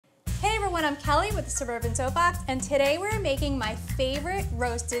everyone, I'm Kelly with the Suburban Soapbox, and today we're making my favorite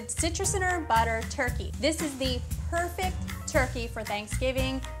roasted citrus and herb butter turkey. This is the perfect turkey for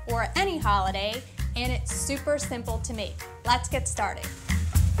Thanksgiving or any holiday, and it's super simple to make. Let's get started.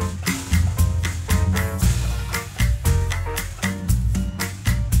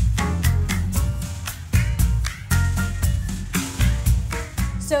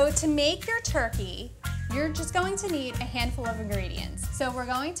 So to make your turkey, you're just going to need a handful of ingredients. So we're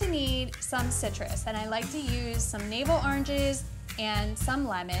going to need some citrus, and I like to use some navel oranges and some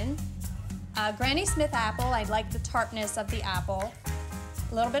lemon. Granny Smith apple, I like the tartness of the apple.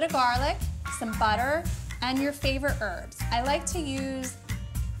 A little bit of garlic, some butter, and your favorite herbs. I like to use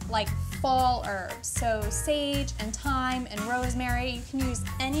like fall herbs, so sage and thyme and rosemary. You can use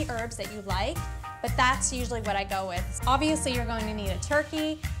any herbs that you like, but that's usually what I go with. Obviously, you're going to need a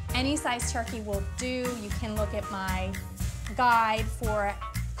turkey. Any size turkey will do. You can look at my guide for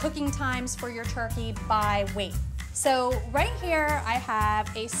cooking times for your turkey by weight. So right here, I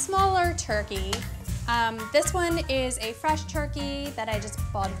have a smaller turkey. This one is a fresh turkey that I just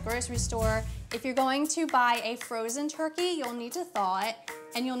bought at the grocery store. If you're going to buy a frozen turkey, you'll need to thaw it,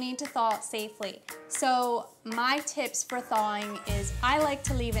 and you'll need to thaw it safely. So my tips for thawing is I like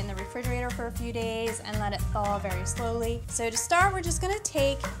to leave it in the refrigerator for a few days and let it thaw very slowly. So to start, we're just gonna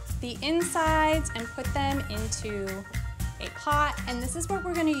take the insides and put them into a pot, and this is what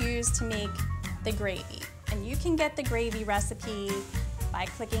we're gonna use to make the gravy. And you can get the gravy recipe by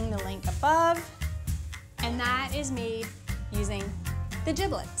clicking the link above, and that is made using the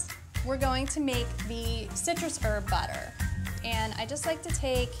giblets. We're going to make the citrus herb butter, and I just like to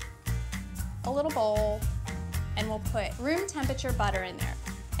take a little bowl and we'll put room temperature butter in there.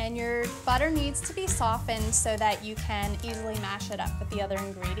 And your butter needs to be softened so that you can easily mash it up with the other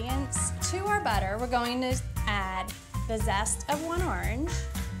ingredients. To our butter, we're going to add the zest of one orange,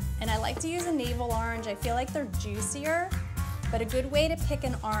 and I like to use a navel orange. I feel like they're juicier, but a good way to pick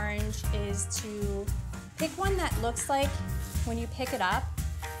an orange is to pick one that looks like when you pick it up,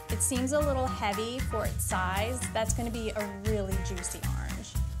 it seems a little heavy for its size. That's going to be a really juicy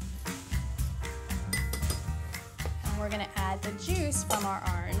orange. And we're going to add the juice from our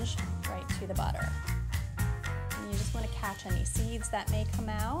orange right to the butter. And you just want to catch any seeds that may come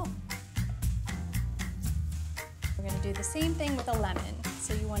out. We're going to do the same thing with a lemon.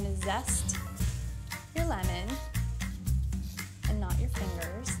 So you want to zest your lemon and not your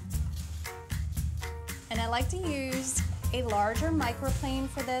fingers. And I like to use a larger microplane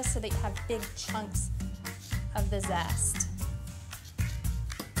for this so that you have big chunks of the zest.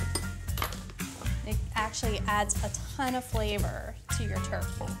 It actually adds a ton of flavor to your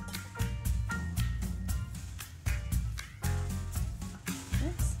turkey.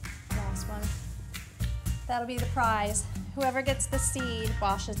 Oops, lost one. That'll be the prize. Whoever gets the seed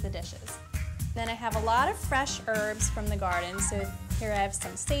washes the dishes. Then I have a lot of fresh herbs from the garden. So here I have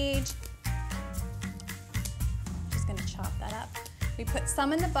some sage. Chop that up. We put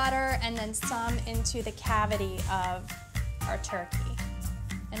some in the butter and then some into the cavity of our turkey.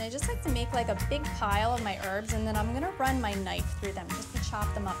 And I just like to make like a big pile of my herbs, and then I'm gonna run my knife through them just to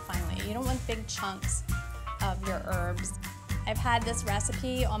chop them up finely. You don't want big chunks of your herbs. I've had this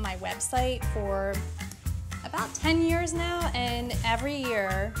recipe on my website for about 10 years now, and every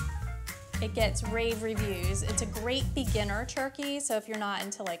year it gets rave reviews. It's a great beginner turkey, so if you're not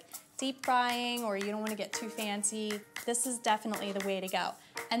into like deep frying or you don't want to get too fancy, this is definitely the way to go.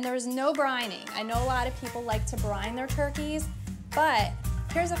 And there's no brining. I know a lot of people like to brine their turkeys, but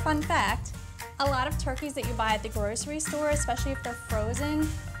here's a fun fact. A lot of turkeys that you buy at the grocery store, especially if they're frozen,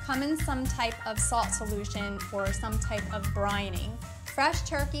 come in some type of salt solution or some type of brining. Fresh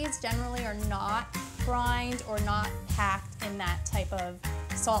turkeys generally are not brined or not packed in that type of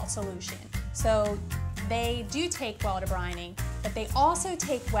salt solution. So they do take well to brining, but they also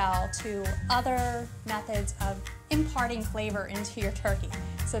take well to other methods of imparting flavor into your turkey.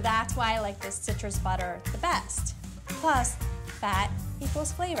 So that's why I like this citrus butter the best. Plus, fat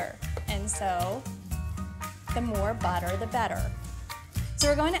equals flavor. And so the more butter, the better. So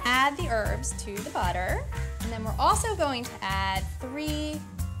we're going to add the herbs to the butter, and then we're also going to add 3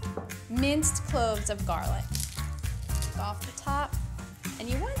 minced cloves of garlic. Off the top. And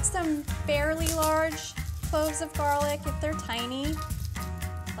you want some fairly large cloves of garlic. If they're tiny,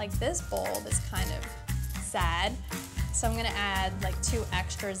 like this bulb is kind of sad. So I'm gonna add like 2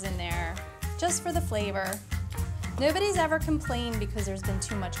 extras in there just for the flavor. Nobody's ever complained because there's been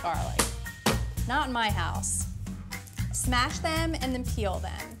too much garlic. Not in my house. Smash them and then peel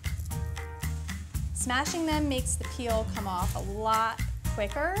them. Smashing them makes the peel come off a lot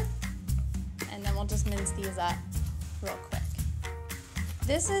quicker, and then we'll just mince these up real quick.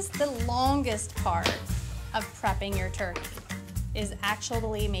 This is the longest part of prepping your turkey, is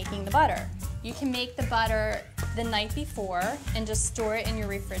actually making the butter. You can make the butter the night before and just store it in your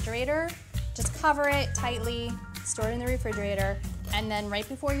refrigerator. Just cover it tightly, store it in the refrigerator, and then right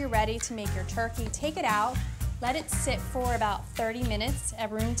before you're ready to make your turkey, take it out, let it sit for about 30 minutes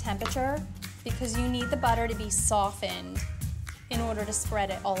at room temperature because you need the butter to be softened in order to spread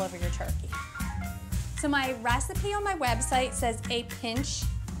it all over your turkey. So my recipe on my website says a pinch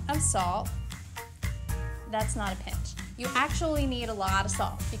of salt. That's not a pinch. You actually need a lot of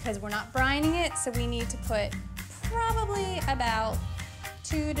salt because we're not brining it, so we need to put probably about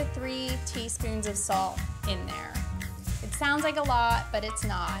 2 to 3 teaspoons of salt in there. It sounds like a lot, but it's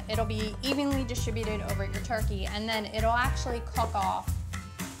not. It'll be evenly distributed over your turkey, and then it'll actually cook off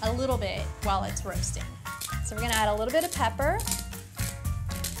a little bit while it's roasting. So we're gonna add a little bit of pepper,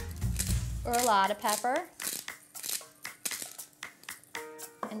 or a lot of pepper,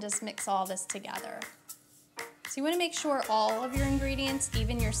 and just mix all this together. So you want to make sure all of your ingredients,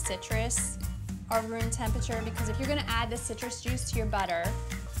 even your citrus, are room temperature, because if you're going to add the citrus juice to your butter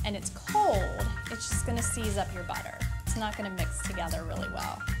and it's cold, it's just going to seize up your butter. It's not going to mix together really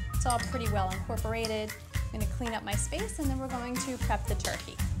well. It's all pretty well incorporated. I'm going to clean up my space and then we're going to prep the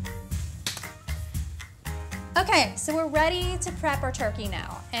turkey. Okay, so we're ready to prep our turkey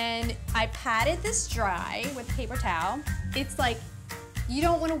now, and I patted this dry with a paper towel. It's like, you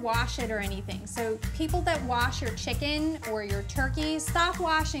don't want to wash it or anything. So people that wash your chicken or your turkey, stop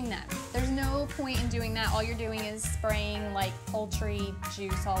washing them. There's no point in doing that. All you're doing is spraying like poultry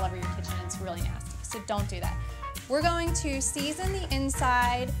juice all over your kitchen. It's really nasty, so don't do that. We're going to season the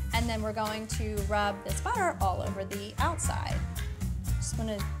inside, and then we're going to rub this butter all over the outside. Just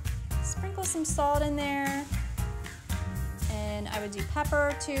want to sprinkle some salt in there. And I would do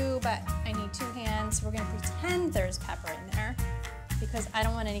pepper too, but I need 2 hands. We're gonna pretend there's pepper in there because I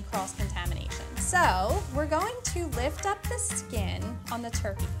don't want any cross-contamination. So we're going to lift up the skin on the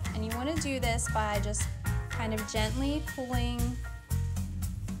turkey. And you wanna do this by just kind of gently pulling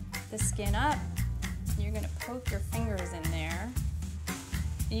the skin up. You're gonna poke your fingers in there.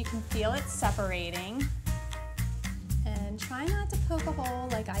 And you can feel it separating. And try not to poke a hole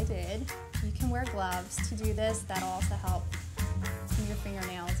like I did. You can wear gloves to do this. That'll also help your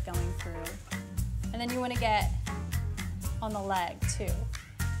fingernails going through. And then you want to get on the leg too.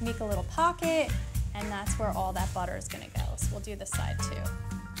 Make a little pocket, and that's where all that butter is going to go. So we'll do this side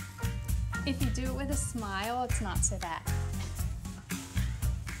too. If you do it with a smile, it's not so bad.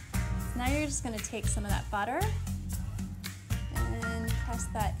 So now you're just going to take some of that butter and press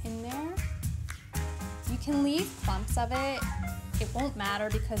that in there. You can leave clumps of it. It won't matter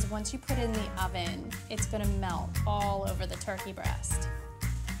because once you put it in the oven, it's gonna melt all over the turkey breast.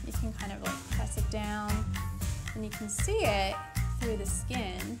 You can kind of like press it down, and you can see it through the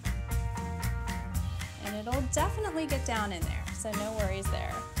skin, and it'll definitely get down in there, so no worries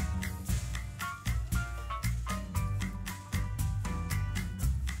there.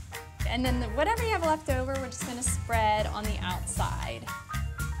 And then whatever you have left over, we're just gonna spread on the outside.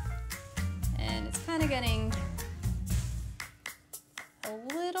 And it's kind of getting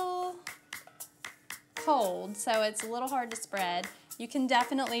a little cold, so it's a little hard to spread. You can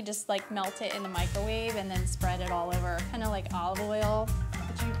definitely just like melt it in the microwave and then spread it all over, kind of like olive oil.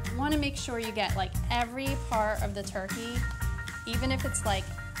 But you want to make sure you get like every part of the turkey, even if it's like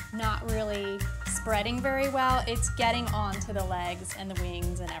not really spreading very well, it's getting onto the legs and the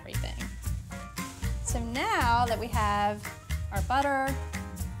wings and everything. So now that we have our butter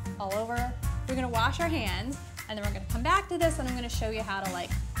all over, we're gonna wash our hands, and then we're gonna come back to this, and I'm gonna show you how to like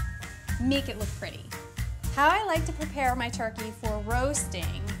make it look pretty. How I like to prepare my turkey for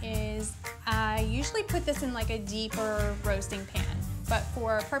roasting is I usually put this in like a deeper roasting pan, but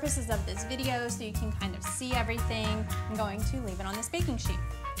for purposes of this video, so you can kind of see everything, I'm going to leave it on this baking sheet.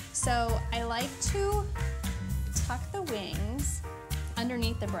 So I like to tuck the wings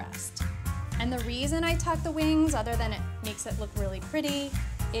underneath the breast. And the reason I tuck the wings, other than it makes it look really pretty,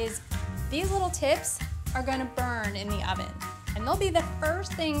 is these little tips are gonna burn in the oven, and they'll be the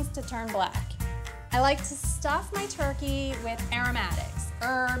first things to turn black. I like to stuff my turkey with aromatics,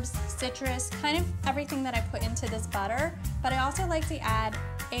 herbs, citrus, kind of everything that I put into this butter, but I also like to add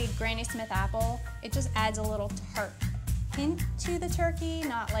a Granny Smith apple. It just adds a little tart hint to the turkey,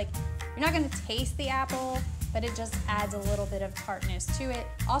 not like, you're not gonna taste the apple, but it just adds a little bit of tartness to it.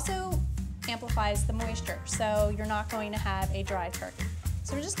 Also amplifies the moisture, so you're not going to have a dry turkey.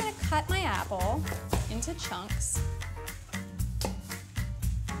 So we're just gonna cut my apple into chunks,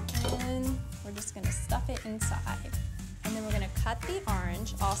 and we're just gonna stuff it inside. And then we're gonna cut the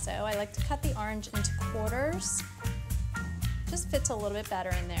orange also. I like to cut the orange into quarters, just fits a little bit better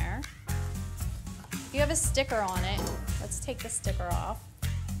in there. You have a sticker on it. Let's take the sticker off.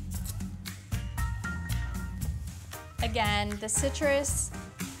 Again, the citrus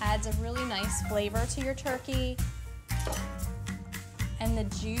adds a really nice flavor to your turkey, and the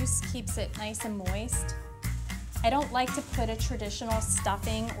juice keeps it nice and moist. I don't like to put a traditional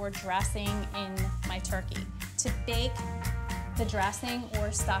stuffing or dressing in my turkey. To bake the dressing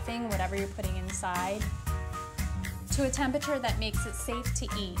or stuffing, whatever you're putting inside, to a temperature that makes it safe to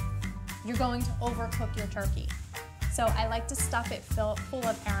eat, you're going to overcook your turkey. So I like to stuff it full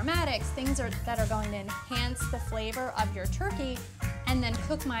of aromatics, things that are going to enhance the flavor of your turkey, and then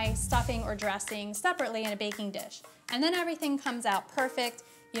cook my stuffing or dressing separately in a baking dish. And then everything comes out perfect.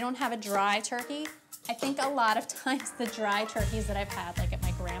 You don't have a dry turkey. I think a lot of times the dry turkeys that I've had, like at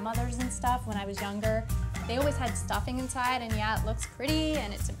my grandmother's and stuff when I was younger, they always had stuffing inside, and yeah, it looks pretty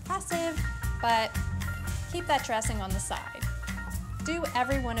and it's impressive, but keep that dressing on the side. Do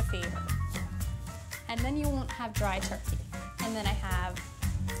everyone a favor. And then you won't have dry turkey. And then I have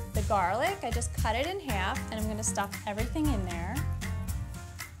the garlic. I just cut it in half, and I'm gonna stuff everything in there.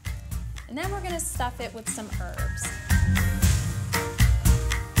 And then we're gonna stuff it with some herbs.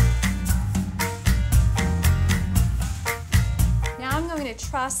 Now I'm going to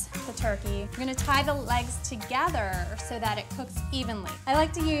truss the turkey. I'm gonna tie the legs together so that it cooks evenly. I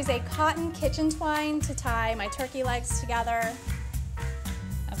like to use a cotton kitchen twine to tie my turkey legs together.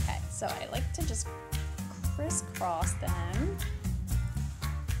 Okay, so I like to just crisscross them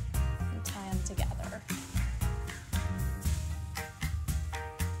and tie them together.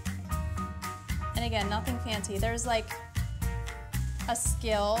 And again, nothing fancy. There's like a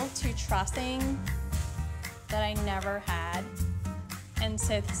skill to trussing that I never had, and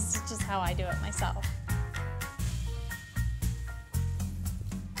so this is just how I do it myself.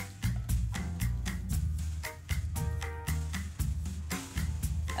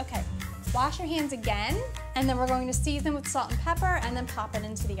 Okay, wash your hands again, and then we're going to season with salt and pepper and then pop it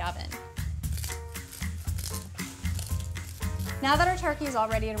into the oven. Now that our turkey is all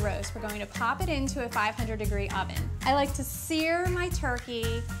ready to roast, we're going to pop it into a 500-degree oven. I like to sear my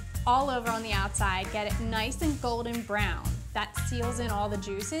turkey all over on the outside, get it nice and golden brown. That seals in all the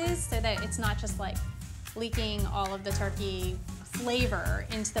juices so that it's not just like leaking all of the turkey flavor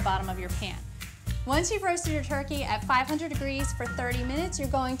into the bottom of your pan. Once you've roasted your turkey at 500 degrees for 30 minutes, you're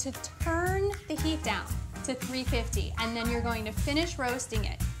going to turn the heat down to 350, and then you're going to finish roasting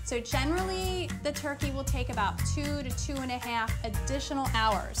it. So generally, the turkey will take about 2 to 2.5 additional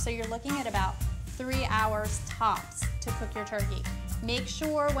hours. So you're looking at about 3 hours tops to cook your turkey. Make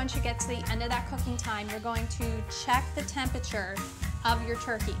sure once you get to the end of that cooking time, you're going to check the temperature of your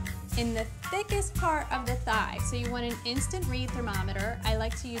turkey in the thickest part of the thigh. So you want an instant read thermometer. I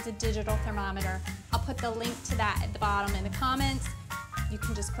like to use a digital thermometer. I'll put the link to that at the bottom in the comments. You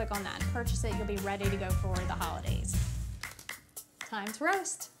can just click on that and purchase it. You'll be ready to go for the holidays. Time to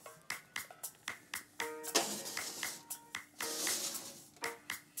roast.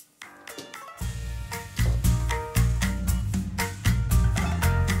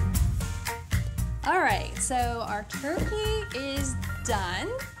 All right, so our turkey is done,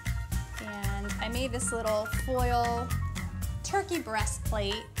 and I made this little foil turkey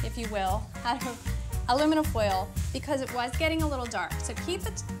breastplate, if you will, out of aluminum foil because it was getting a little dark. So keep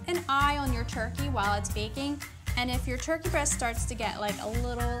an eye on your turkey while it's baking, and if your turkey breast starts to get like a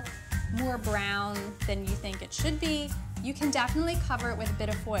little more brown than you think it should be, you can definitely cover it with a bit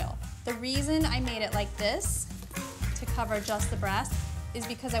of foil. The reason I made it like this, to cover just the breast, is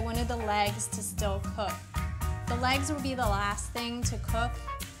because I wanted the legs to still cook. The legs will be the last thing to cook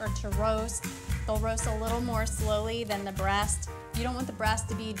or to roast. They'll roast a little more slowly than the breast. You don't want the breast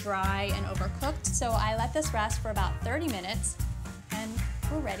to be dry and overcooked, so I let this rest for about 30 minutes and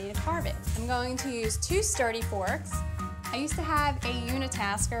we're ready to carve it. I'm going to use 2 sturdy forks. I used to have a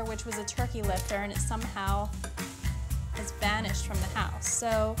unitasker, which was a turkey lifter, and it somehow has vanished from the house.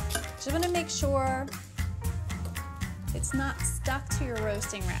 So just want to make sure it's not stuck to your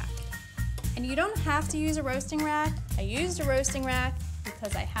roasting rack. And you don't have to use a roasting rack. I used a roasting rack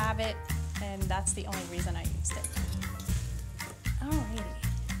because I have it, and that's the only reason I used it. Alrighty,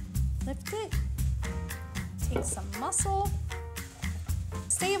 lift it, take some muscle.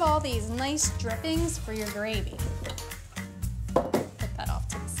 Save all these nice drippings for your gravy. Put that off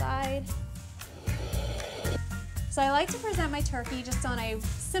to the side. So I like to present my turkey just on a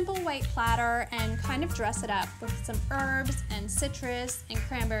simple white platter and kind of dress it up with some herbs and citrus and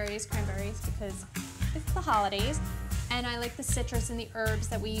cranberries because it's the holidays. And I like the citrus and the herbs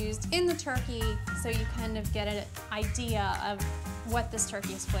that we used in the turkey, so you kind of get an idea of what this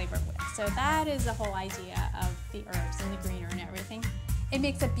turkey is flavored with. So that is the whole idea of the herbs and the greenery and everything. It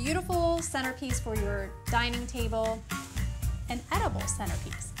makes a beautiful centerpiece for your dining table, an edible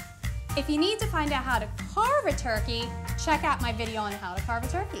centerpiece. If you need to find out how to carve a turkey, check out my video on how to carve a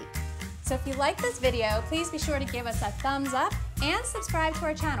turkey. So if you like this video, please be sure to give us a thumbs up and subscribe to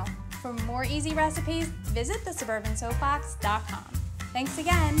our channel. For more easy recipes, visit thesuburbansoapbox.com. Thanks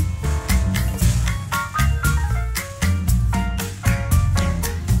again.